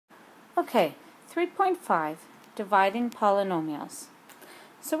Okay, 3.5, Dividing Polynomials.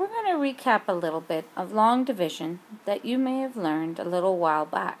 So we're going to recap a little bit of long division that you may have learned a little while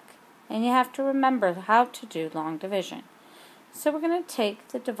back. And you have to remember how to do long division. So we're going to take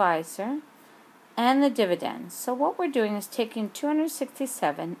the divisor and the dividend. So what we're doing is taking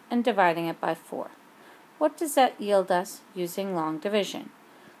 267 and dividing it by 4. What does that yield us using long division?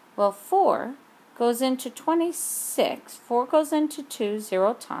 Well, 4 goes into 26. 4 goes into 2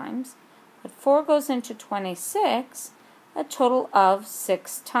 0 times. But 4 goes into 26 a total of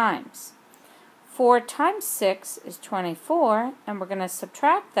 6 times. 4 times 6 is 24, and we're going to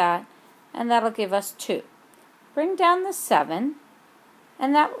subtract that, and that'll give us 2. Bring down the 7,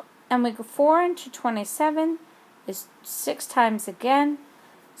 and we go 4 into 27 is 6 times again,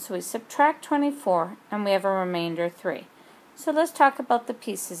 so we subtract 24, and we have a remainder 3. So let's talk about the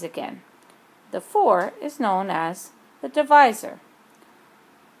pieces again. The 4 is known as the divisor.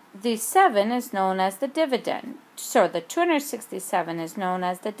 The 7 is known as the dividend. So the 267 is known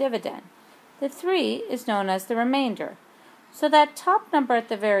as the dividend. The 3 is known as the remainder. So that top number at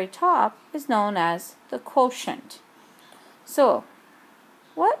the very top is known as the quotient. So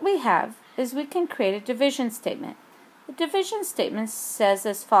what we have is we can create a division statement. The division statement says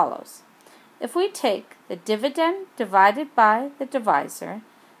as follows. If we take the dividend divided by the divisor,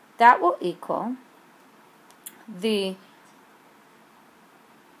 that will equal the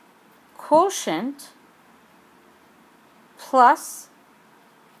quotient plus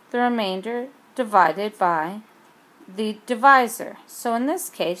the remainder divided by the divisor. So in this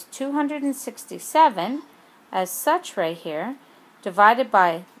case, 267 as such right here, divided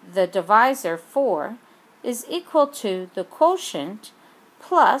by the divisor 4, is equal to the quotient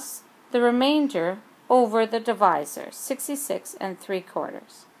plus the remainder over the divisor, 66 3/4.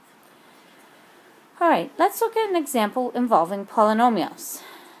 Alright, let's look at an example involving polynomials.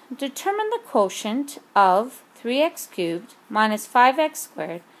 Determine the quotient of 3x cubed minus 5x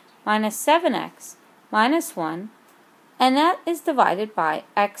squared minus 7x minus 1, and that is divided by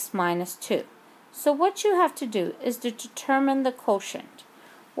x minus 2. So what you have to do is to determine the quotient.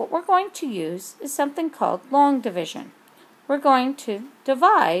 What we're going to use is something called long division. We're going to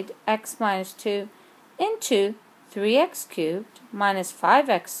divide x minus 2 into 3x cubed minus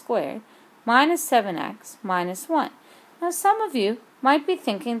 5x squared minus 7x minus 1. Now some of you might be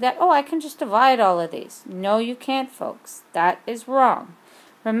thinking that, oh, I can just divide all of these. No, you can't, folks. That is wrong.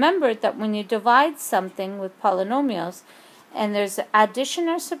 Remember that when you divide something with polynomials and there's addition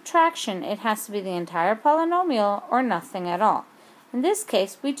or subtraction, it has to be the entire polynomial or nothing at all. In this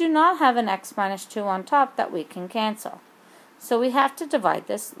case, we do not have an x minus 2 on top that we can cancel. So we have to divide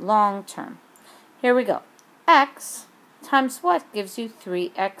this long term. Here we go. X times what gives you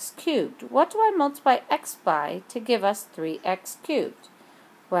 3x cubed? What do I multiply x by to give us 3x cubed?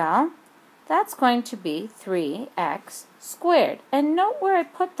 Well, that's going to be 3x squared. And note where I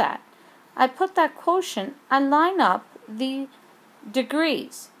put that. I put that quotient, I line up the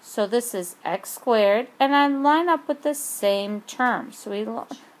degrees. So this is x squared, and I line up with the same term. So we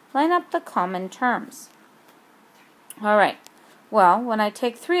line up the common terms. Alright, well, when I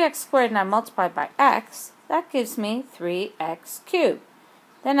take 3x squared and I multiply by x, that gives me 3x cubed.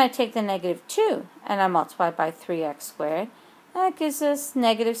 Then I take the negative 2 and I multiply by 3x squared. And that gives us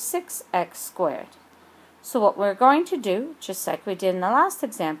negative 6x squared. So what we're going to do, just like we did in the last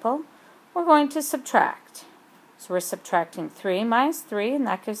example, we're going to subtract. So we're subtracting 3 minus 3, and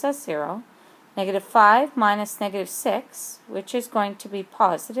that gives us 0. Negative 5 minus negative 6, which is going to be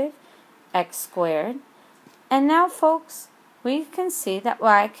positive x squared. And now, folks, we can see that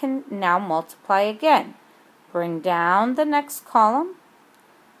I can now multiply again. Bring down the next column,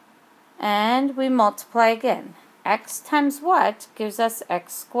 and we multiply again. X times what gives us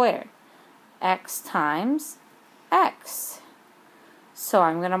x squared? X times x. So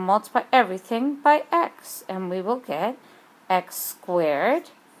I'm going to multiply everything by x, and we will get x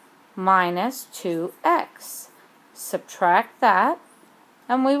squared minus 2x. Subtract that,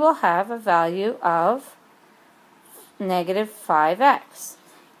 and we will have a value of negative 5x.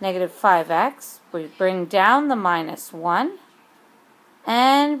 Negative 5x, we bring down the minus 1,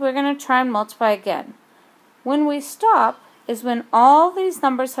 and we're going to try and multiply again. When we stop is when all these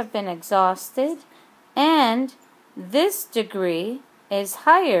numbers have been exhausted and this degree is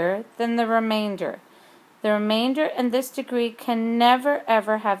higher than the remainder. The remainder and this degree can never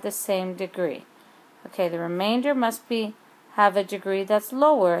ever have the same degree. Okay, the remainder must have a degree that's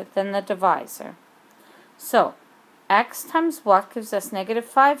lower than the divisor. So x times what gives us negative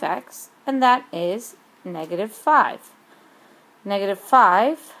 5x, and that is negative 5. Negative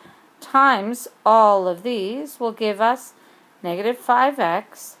 5 times all of these will give us negative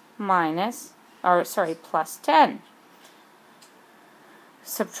 5x plus 10.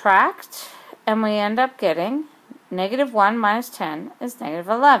 Subtract, and we end up getting negative 1 minus 10 is negative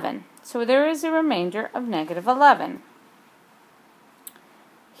 11. So there is a remainder of negative 11.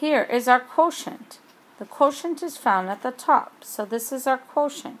 Here is our quotient. The quotient is found at the top. So this is our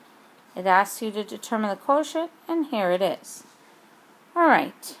quotient. It asks you to determine the quotient, and here it is. All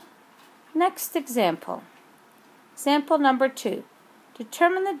right. Next example. Example number 2.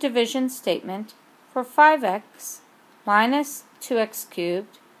 Determine the division statement for 5x minus 2x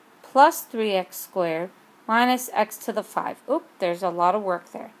cubed plus 3x squared minus x to the 5. Oop, there's a lot of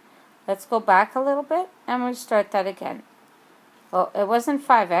work there. Let's go back a little bit and restart that again. Well, it wasn't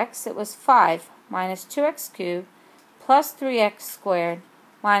 5x, it was 5 minus 2x cubed plus 3x squared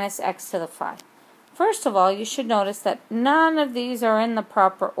minus x to the 5. First of all, you should notice that none of these are in the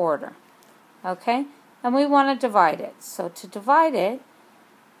proper order. Okay? And we want to divide it. So to divide it,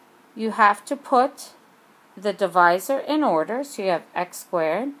 you have to put the divisor in order. So you have x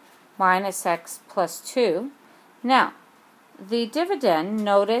squared minus x plus 2. Now, the dividend,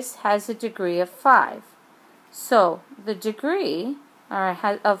 notice, has a degree of 5. So the degree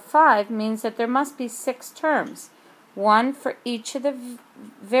of 5 means that there must be 6 terms. One for each of the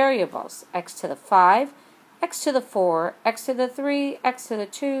variables. X to the 5, x to the 4, x to the 3, x to the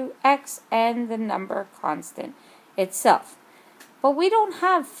 2, x, and the number constant itself. But we don't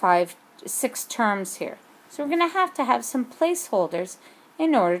have 6 terms here. So we're going to have some placeholders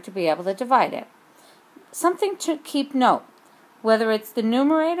in order to be able to divide it. Something to keep note. Whether it's the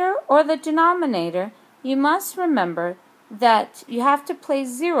numerator or the denominator, you must remember that you have to place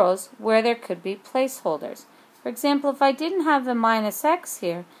zeros where there could be placeholders. For example, if I didn't have the minus x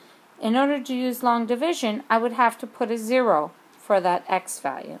here, in order to use long division, I would have to put a 0 for that x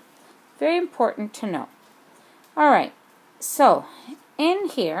value. Very important to know. All right, so in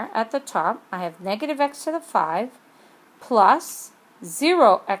here at the top, I have negative x to the 5 plus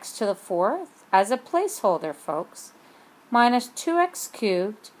 0x to the 4 as a placeholder, folks, minus 2x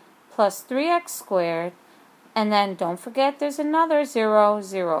cubed plus 3x squared, and then don't forget there's another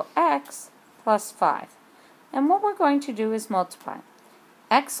 0x plus 5. And what we're going to do is multiply.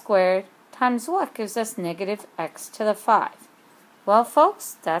 X squared times what gives us negative x to the 5? Well,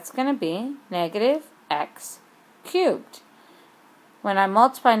 folks, that's going to be negative x cubed. When I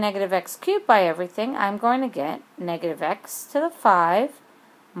multiply negative x cubed by everything, I'm going to get negative x to the 5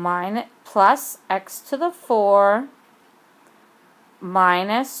 minus plus x to the 4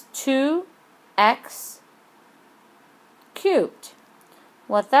 minus 2x cubed.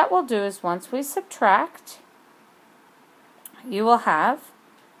 What that will do is once we subtract, you will have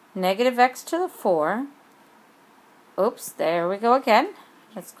negative x to the 4. Oops, there we go again.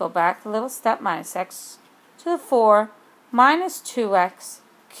 Let's go back a little step. Minus x to the 4 minus 2x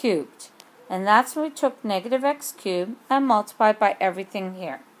cubed. And that's when we took negative x cubed and multiplied by everything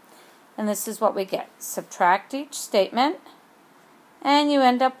here. And this is what we get. Subtract each statement, and you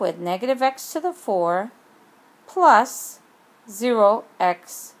end up with negative x to the 4 plus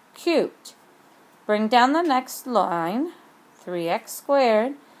 0x cubed. Bring down the next line, 3x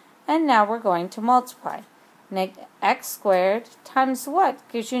squared, and now we're going to multiply. X squared times what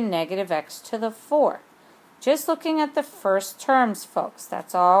gives you negative x to the 4. Just looking at the first terms, folks.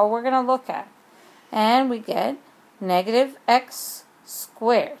 That's all we're going to look at. And we get negative x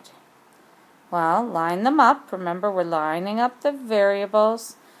squared. Well, line them up. Remember, we're lining up the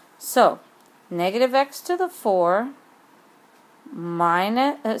variables. So, negative x to the 4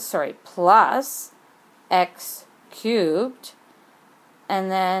 plus x cubed,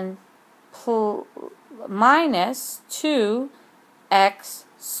 and then minus 2x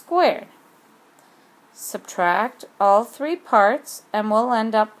squared. Subtract all three parts, and we'll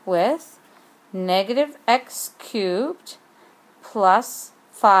end up with negative x cubed plus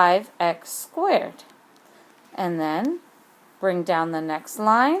 5x squared. And then bring down the next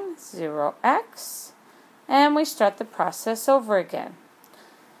line, 0x, and we start the process over again.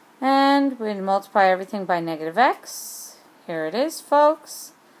 And we multiply everything by negative x. Here it is,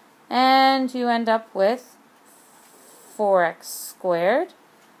 folks. And you end up with 4x squared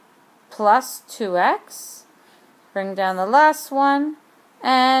plus 2x. Bring down the last one,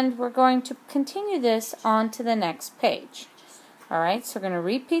 and we're going to continue this on to the next page. Alright, so we're going to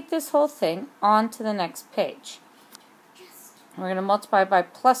repeat this whole thing on to the next page. We're going to multiply by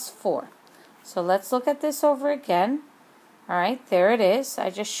plus 4. So let's look at this over again. Alright, there it is. I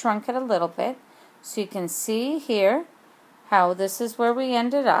just shrunk it a little bit. So you can see here how this is where we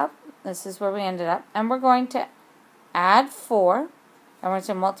ended up. This is where we ended up. And we're going to add 4. And we're going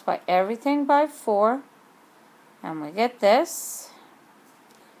to multiply everything by 4. And we get this.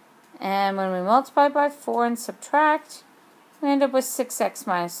 And when we multiply by 4 and subtract, we end up with 6x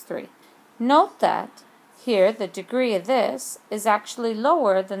minus 3. Note that here the degree of this is actually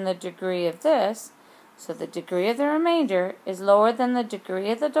lower than the degree of this, so the degree of the remainder is lower than the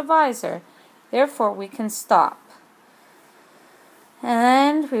degree of the divisor. Therefore, we can stop.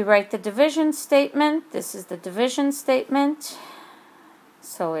 And we write the division statement. This is the division statement.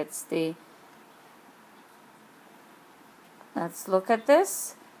 So it's the, let's look at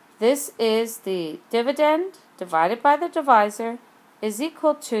this. This is the dividend divided by the divisor is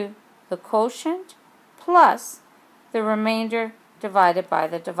equal to the quotient plus the remainder divided by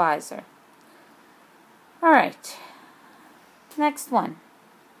the divisor. All right, next one.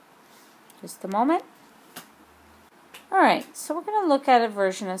 Just a moment. All right, so we're going to look at a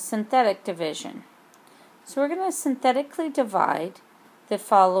version of synthetic division. So we're going to synthetically divide the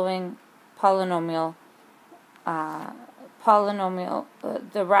following polynomial, the polynomial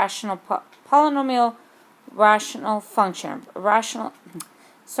rational function, a ratio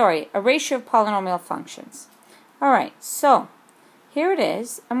of polynomial functions. All right, so here it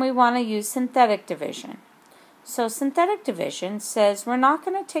is, and we want to use synthetic division. So synthetic division says we're not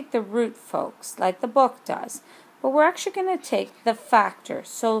going to take the root, folks, like the book does, but we're actually going to take the factor.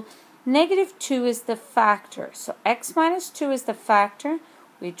 So -2 is the factor. So x minus 2 is the factor.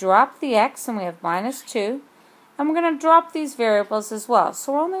 We drop the x and we have -2. And we're going to drop these variables as well.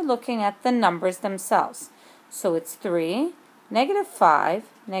 So we're only looking at the numbers themselves. So it's 3, -5,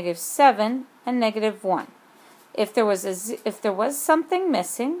 -7, and -1. If there was something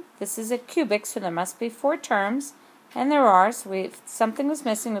missing, this is a cubic, so there must be 4 terms, and there are, so if something was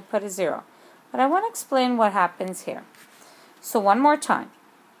missing, we put a 0. But I want to explain what happens here. So one more time.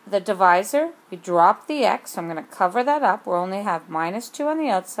 The divisor, we drop the x, so I'm going to cover that up. We'll only have -2 on the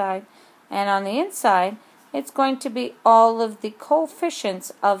outside, and on the inside, it's going to be all of the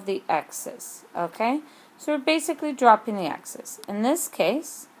coefficients of the x's, okay? So we're basically dropping the x's. In this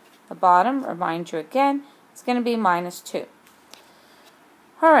case, the bottom, remind you again, it's going to be -2.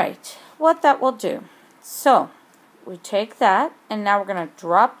 All right, what that will do. So we take that, and now we're going to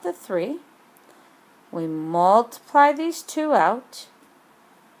drop the 3. We multiply these 2 out,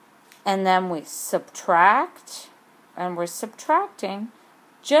 and then we subtract, and we're subtracting,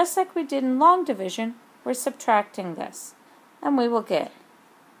 just like we did in long division, we're subtracting this. And we will get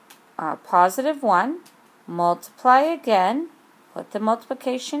 +1, multiply again, put the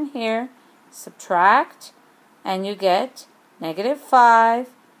multiplication here, subtract, and you get -5,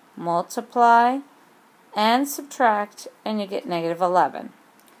 multiply, and subtract, and you get -11.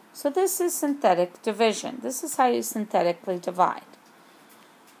 So this is synthetic division. This is how you synthetically divide.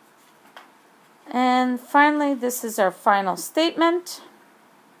 And finally, this is our final statement.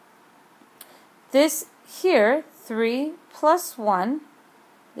 This here, 3 plus 1,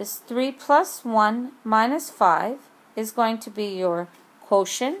 this 3 plus 1 minus 5 is going to be your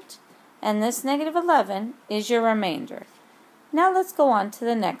quotient, and this -11 is your remainder. Now let's go on to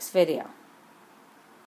the next video.